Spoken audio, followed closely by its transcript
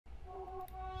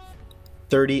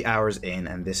30 hours in,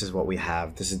 and this is what we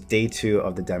have. This is day 2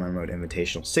 of the DMM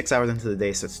Invitational. 6 hours into the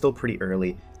day, so it's still pretty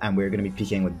early, and we're going to be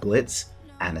PKing with Blitz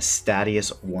and a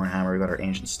STATIUS Warhammer. We got our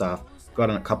ancient stuff, got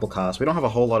on a couple costs. We don't have a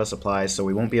whole lot of supplies, so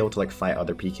we won't be able to like fight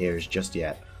other PKers just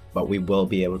yet, but we will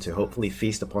be able to hopefully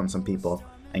feast upon some people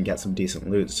and get some decent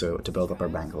loot, so to build up our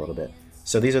bank a little bit.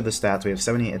 So these are the stats. We have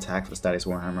 78 attack for STATIUS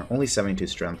Warhammer, only 72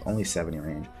 strength, only 70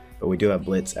 range, but we do have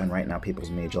Blitz, and right now people's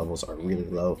mage levels are really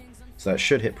low, so that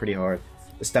should hit pretty hard.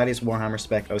 The STATIUS Warhammer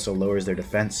spec also lowers their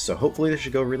defense, so hopefully this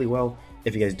should go really well.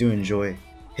 If you guys do enjoy,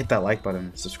 hit that like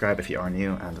button, subscribe if you are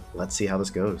new, and let's see how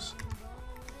this goes.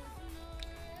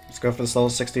 Let's go for this level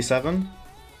 67.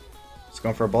 Let's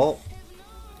go for a bolt.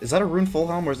 Is that a rune full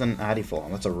helm or is it an addy full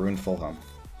helm? That's a rune full helm.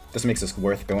 This makes this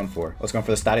worth going for. Let's go for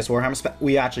the STATIUS Warhammer spec.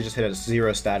 We actually just hit a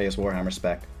 0 STATIUS Warhammer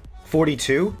spec.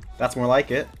 42? That's more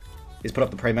like it. He's put up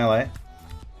the prey melee.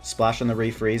 Splash on the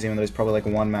refreeze, even though he's probably like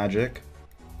 1 magic.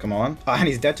 Come on. Oh, and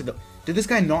he's dead to the... Did this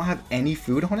guy not have any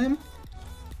food on him?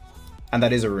 And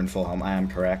that is a rune full helm, I am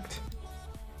correct.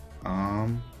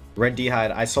 Red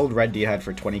D'hide. I sold Red D'hide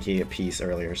for 20k a piece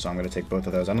earlier, so I'm going to take both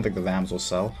of those. I don't think the Vams will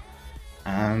sell.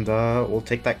 And we'll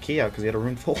take that key out because he had a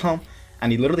rune full helm.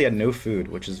 And he literally had no food,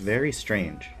 which is very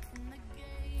strange.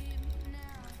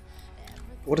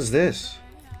 What is this?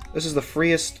 This is the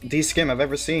freest D-skim I've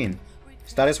ever seen.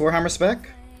 STATIUS Warhammer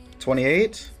spec?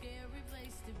 28?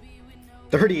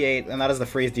 38, and that is the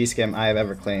freest D-skim I have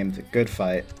ever claimed. Good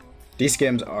fight.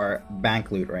 D-skims are bank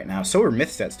loot right now. So are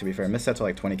myth sets, to be fair. Myth sets are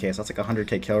like 20k, so that's like a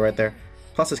 100k kill right there.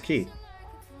 Plus his key.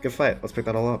 Good fight. Let's pick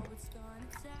that all up.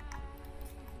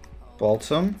 Bolt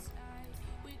him.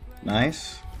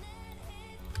 Nice.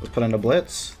 Let's put in a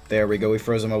Blitz. There we go. We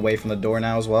froze him away from the door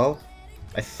now as well.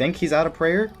 I think he's out of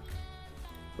prayer.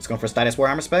 Let's go for STATIUS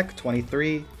Warhammer spec.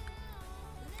 23.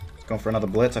 Let's go for another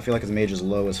Blitz. I feel like his mage is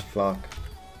low as fuck.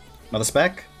 Another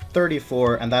spec.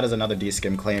 34. And that is another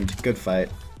D-skim claimed. Good fight.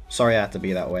 Sorry I had to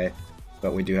be that way,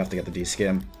 but we do have to get the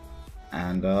D-skim.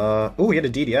 And, oh, he had a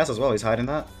DDS as well. He's hiding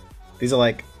that. These are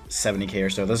like 70k or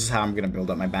so. This is how I'm going to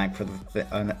build up my bank for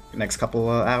the next couple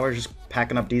hours. Just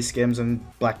packing up D-skims and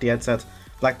black D-head sets.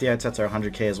 Black D-head sets are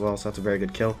 100k as well, so that's a very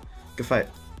good kill. Good fight.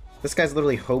 This guy's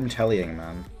literally home tellying,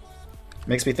 man.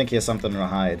 Makes me think he has something to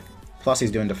hide. Plus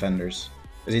he's doing defenders.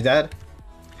 Is he dead?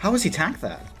 How has he tanked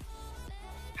that?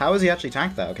 How has he actually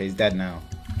tanked that? Okay, he's dead now.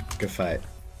 Good fight.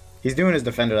 He's doing his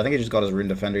defender. I think he just got his rune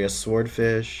defender. He has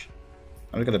swordfish.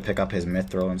 I'm just gonna pick up his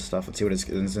mithril and stuff. Let's see what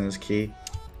is in his key.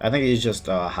 I think he's just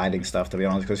hiding stuff, to be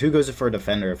honest, because who goes for a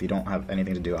defender if you don't have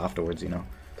anything to do afterwards, you know?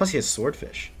 Plus he has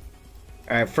swordfish.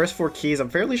 Alright, first 4 keys. I'm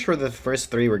fairly sure the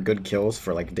first 3 were good kills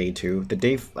for like day 2.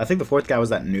 I think the 4th guy was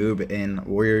that noob in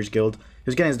Warriors Guild. He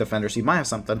was getting his defender, so he might have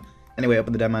something. Anyway,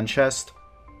 open the deadman chest.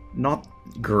 Not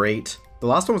great. The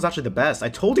last one was actually the best. I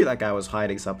told you that guy was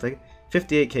hiding something.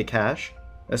 58k cash.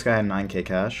 This guy had 9k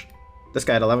cash. This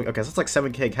guy had 11. Okay, so that's like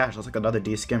 7k cash. That's like another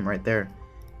D-skim right there.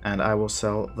 And I will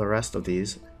sell the rest of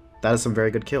these. That is some very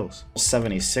good kills.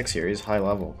 76 here. He's high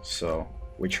level, so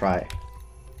we try.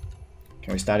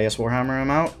 Can we STATIUS Warhammer him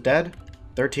out? Dead?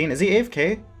 13? Is he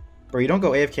AFK? Bro, you don't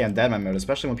go AFK on deadman mode,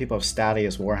 especially when people have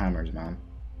STATIUS Warhammers, man.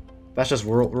 That's just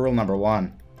rule number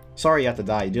 1. Sorry you have to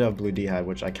die. You do have blue D'hide,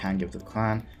 which I can give to the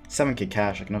clan. 7k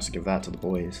cash. I can also give that to the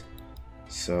boys.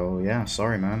 So yeah,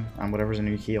 sorry man. And whatever's in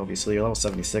your key, obviously you're level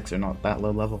 76, you're not that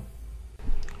low level.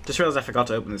 Just realized I forgot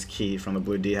to open this key from the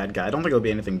blue D'hide guy. I don't think it'll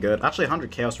be anything good. Actually 100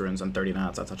 chaos runes and 30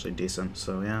 nats, that's actually decent,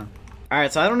 so yeah.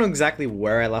 Alright, so I don't know exactly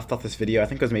where I left off this video. I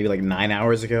think it was maybe like 9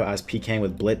 hours ago. I was PKing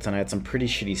with Blitz and I had some pretty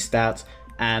shitty stats.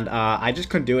 And I just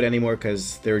couldn't do it anymore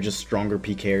because there were just stronger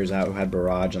PKers out who had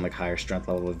Barrage and like higher strength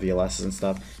level with VLSs and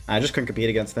stuff. And I just couldn't compete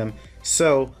against them.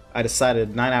 So I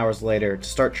decided 9 hours later to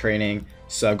start training.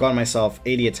 So I got myself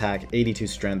 80 attack, 82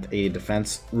 strength, 80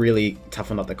 defense, really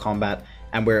toughened up the combat.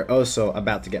 And we're also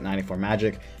about to get 94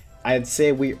 magic. I'd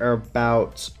say we are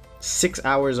about 6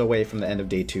 hours away from the end of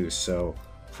day 2. So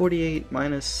 48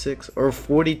 minus 6 or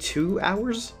 42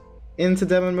 hours into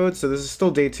DMM mode. So this is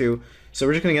still day 2. So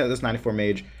we're just going to get this 94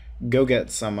 mage, go get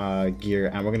some gear,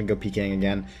 and we're going to go PKing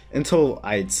again until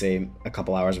I'd say a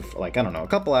couple hours, like, I don't know, a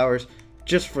couple hours,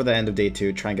 just for the end of day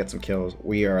 2, try and get some kills.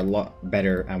 We are a lot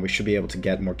better, and we should be able to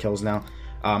get more kills now.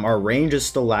 Our range is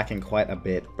still lacking quite a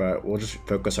bit, but we'll just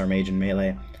focus our mage in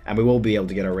melee, and we will be able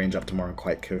to get our range up tomorrow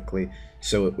quite quickly,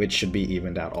 so it should be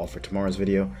evened out all for tomorrow's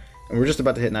video. And we're just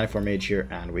about to hit 94 mage here,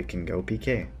 and we can go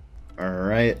PK.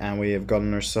 Alright, and we have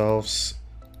gotten ourselves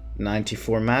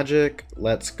 94 magic.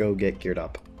 Let's go get geared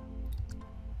up.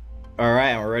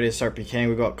 Alright, we're ready to start PKing.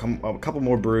 We've got a couple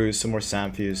more brews, some more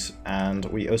Samfuse, and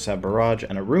we also have Barrage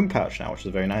and a rune pouch now, which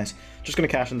is very nice. Just gonna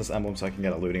cash in this emblem so I can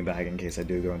get a looting bag in case I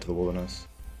do go into the wilderness.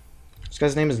 This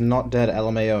guy's name is Not Dead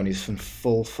LMAO and he's in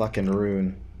full fucking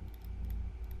rune.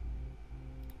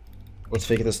 Let's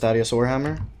fake it the STATIUS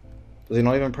Warhammer. Does he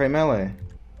not even pray melee?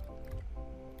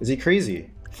 Is he crazy?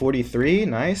 43,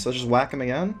 nice. Let's just whack him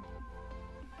again.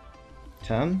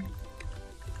 10.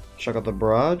 Check out the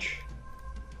Barrage.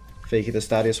 Fake it the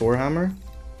STATIUS Warhammer.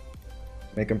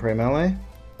 Make him pray melee.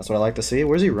 That's what I like to see.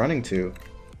 Where's he running to?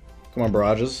 Come on,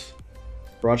 Barrages.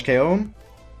 Barrage KO him.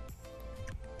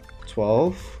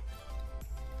 12.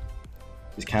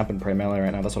 He's camping pray melee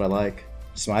right now. That's what I like.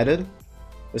 Smited.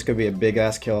 This could be a big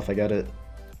ass kill if I get it.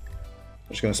 I'm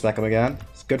just gonna spec him again.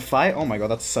 It's a good fight. Oh my god,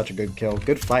 that's such a good kill.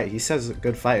 Good fight. He says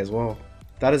good fight as well.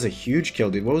 That is a huge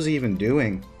kill, dude. What was he even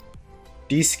doing?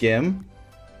 D-skim.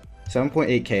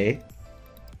 7.8k.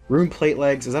 Rune plate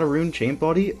legs. Is that a rune chain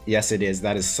body? Yes, it is.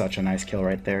 That is such a nice kill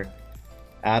right there.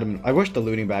 Adam. I wish the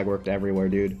looting bag worked everywhere,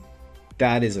 dude.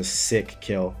 That is a sick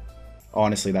kill.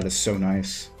 Honestly, that is so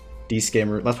nice.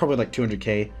 D-skim. That's probably like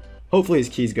 200k. Hopefully his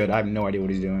key's good. I have no idea what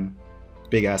he's doing.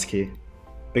 Big ass key.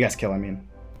 Big ass kill, I mean.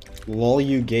 Lol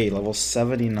you gay, level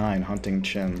 79 hunting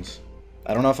chins.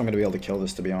 I don't know if I'm gonna be able to kill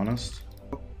this, to be honest.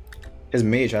 His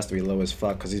mage has to be low as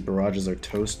fuck because these barrages are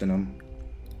toasting him.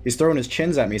 He's throwing his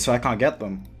chins at me so I can't get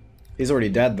them. He's already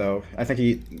dead though. I think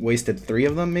he wasted 3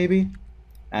 of them maybe?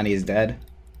 And he's dead.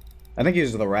 I think he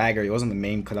was the ragger, he wasn't the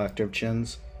main collector of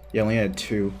chins. He only had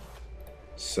 2.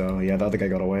 So yeah, the other guy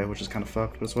got away, which is kind of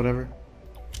fucked, but it's whatever.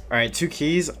 Alright, 2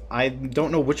 keys. I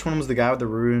don't know which one was the guy with the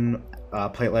rune,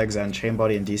 plate legs and chain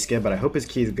body and D-skid, but I hope his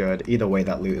key is good. Either way,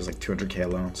 that loot is like 200k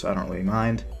alone, so I don't really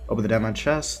mind. Open the deadman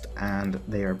chest, and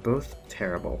they are both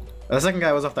terrible. The second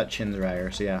guy was off that chins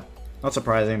ragger, so yeah. Not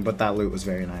surprising, but that loot was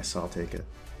very nice, so I'll take it.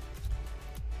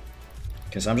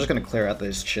 Okay, so I'm just gonna clear out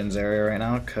this chins area right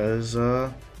now, cause,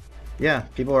 yeah,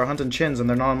 people are hunting chins and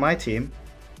they're not on my team.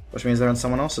 Which means they're on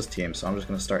someone else's team, so I'm just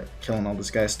gonna start killing all these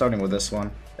guys, starting with this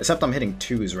one. Except I'm hitting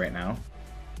 2s right now,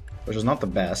 which is not the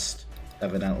best,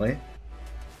 evidently.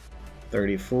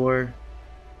 34.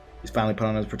 He's finally put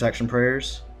on his protection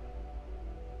prayers.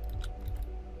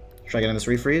 Try getting this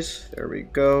refreeze. There we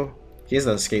go. He has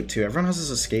the escape too. Everyone has this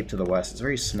escape to the west. It's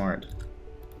very smart,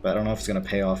 but I don't know if it's gonna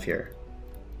pay off here.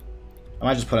 I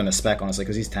might just put in a spec honestly,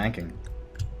 because he's tanking.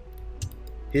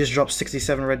 He just dropped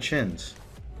 67 red chins.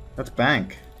 That's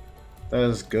bank. That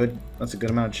is good. That's a good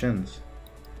amount of chins.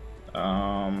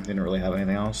 Didn't really have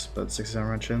anything else, but 67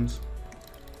 red chins.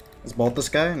 Let's bolt this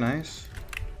guy. Nice.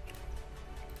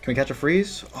 Can we catch a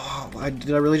freeze? Oh,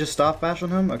 did I really just stop bash on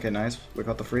him? Okay, nice. We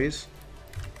caught the freeze.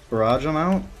 Barrage him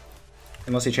out.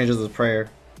 Unless he changes his prayer.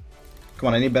 Come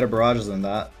on, I need better barrages than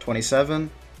that. 27.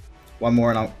 One more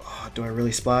and I'll... Oh, do I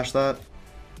really splash that?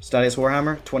 STATIUS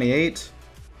Warhammer. 28.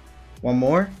 One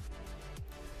more.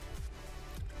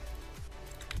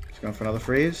 Going for another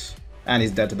freeze. And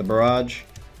he's dead to the barrage.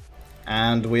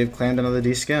 And we have claimed another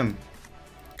D-skim.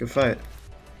 Good fight.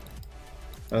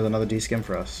 That was another D-skim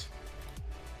for us.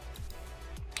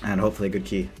 And hopefully a good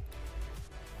key.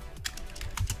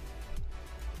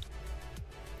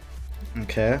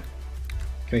 Okay.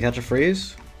 Can we catch a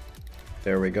freeze?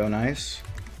 There we go, nice.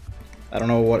 I don't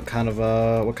know what kind of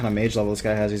mage level this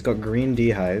guy has. He's got green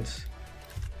D-hides.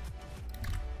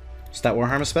 Stat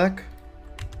Warhammer spec?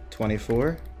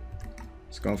 24.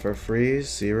 He's going for a freeze.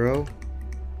 0.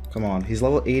 Come on, he's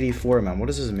level 84, man. What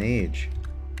is his mage?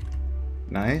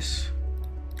 Nice.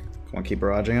 Come on, keep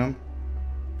barraging him.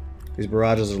 These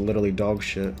barrages are literally dog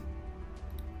shit.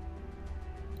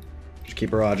 Just keep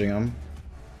barraging him.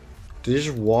 Did he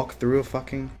just walk through a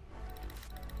fucking...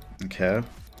 Okay.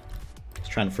 He's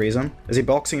trying to freeze him. Is he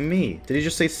boxing me? Did he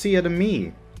just say see ya to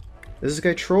me? Is this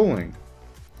guy trolling?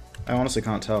 I honestly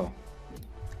can't tell.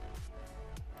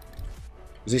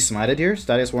 Was he smited here?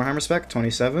 STATIUS Warhammer spec,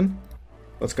 27.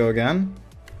 Let's go again.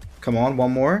 Come on,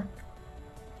 one more.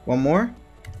 One more.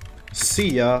 See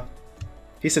ya.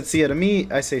 He said see ya to me,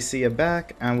 I say see ya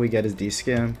back, and we get his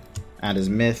D-skim and his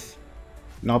myth.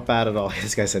 Not bad at all.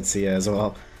 This guy said see ya as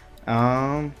well.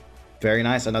 Very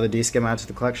nice. Another D-skim added to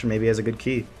the collection. Maybe he has a good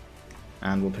key.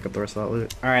 And we'll pick up the rest of that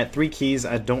loot. Alright, 3 keys.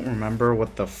 I don't remember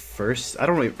what the first... I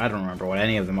don't remember what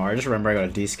any of them are. I just remember I got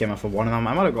a D-skim off of one of them.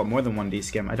 I might have got more than one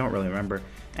D-skim. I don't really remember.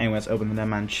 Anyway, let's open the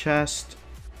deadman chest.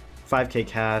 5k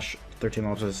cash, 13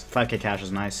 losses. 5k cash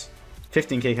is nice.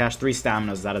 15k cash, 3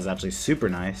 staminas. That is actually super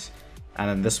nice. And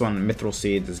then this one, Mithril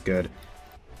Seeds, is good.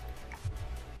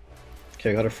 Okay,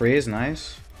 we got a freeze.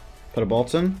 Nice. Put a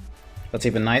bolt in. That's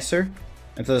even nicer.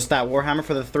 Into the stat Warhammer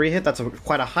for the 3 hit. That's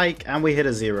quite a hike. And we hit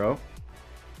a 0.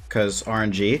 Because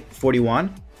RNG.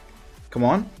 41. Come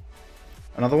on.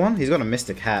 Another one? He's got a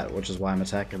Mystic Hat, which is why I'm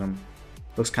attacking him.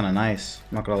 Looks kind of nice.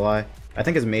 I'm not going to lie. I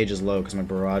think his mage is low because my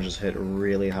barrage is hit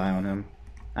really high on him.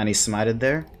 And he smited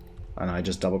there. Oh no, I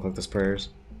just double-clicked his prayers.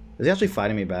 Is he actually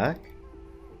fighting me back?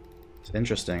 It's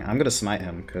interesting. I'm gonna smite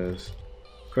him, because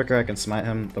the quicker I can smite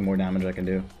him, the more damage I can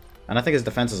do. And I think his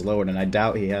defense is lowered, and I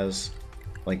doubt he has,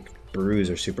 like, bruise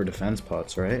or super defense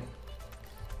pots, right?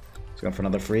 He's going for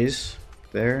another freeze.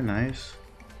 There, nice.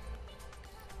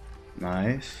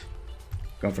 Nice.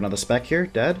 Going for another spec here,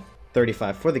 dead.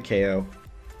 35 for the KO.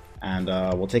 And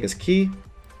we'll take his key.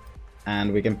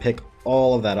 And we can pick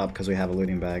all of that up because we have a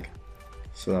looting bag.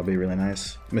 So that'll be really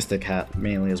nice. Mystic Hat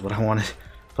mainly is what I wanted.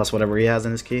 Plus whatever he has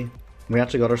in his key. We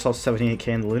actually got ourselves 78k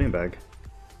in the looting bag.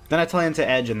 Then I tell into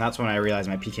Edge, and that's when I realize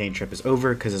my PKing trip is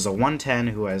over, because there's a 110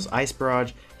 who has Ice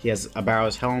Barrage, he has a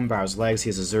Barrow's Helm, Barrow's Legs, he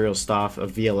has a Zuriel Staff, a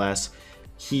VLS.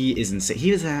 He is insane. He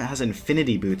has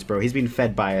Infinity Boots, bro. He's being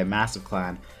fed by a massive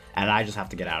clan, and I just have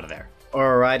to get out of there.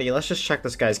 Alrighty, let's just check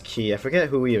this guy's key. I forget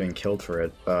who we even killed for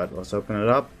it, but let's open it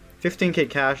up. 15k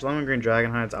cash, lemon green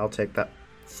dragon hides, I'll take that.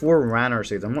 4 Ranor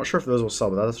seeds. I'm not sure if those will sell,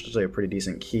 but that's actually a pretty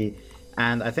decent key.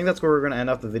 And I think that's where we're going to end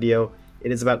up the video.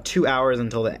 It is about 2 hours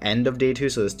until the end of day 2,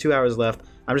 so there's 2 hours left.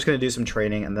 I'm just going to do some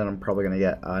training, and then I'm probably going to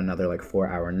get another like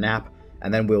 4-hour nap.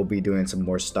 And then we'll be doing some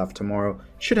more stuff tomorrow.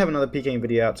 Should have another PKing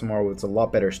video out tomorrow with a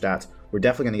lot better stats. We're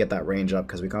definitely going to get that range up,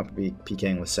 because we can't be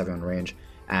PKing with 7 range.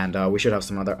 And we should have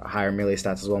some other higher melee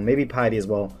stats as well. Maybe piety as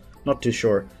well. Not too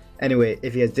sure. Anyway,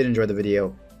 if you guys did enjoy the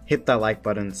video, hit that like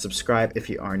button, subscribe if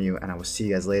you are new, and I will see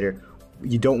you guys later.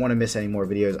 You don't want to miss any more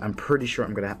videos. I'm pretty sure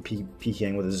I'm going to have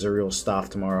PKing with a Zuriel Staff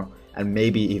tomorrow, and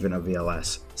maybe even a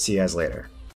VLS. See you guys later.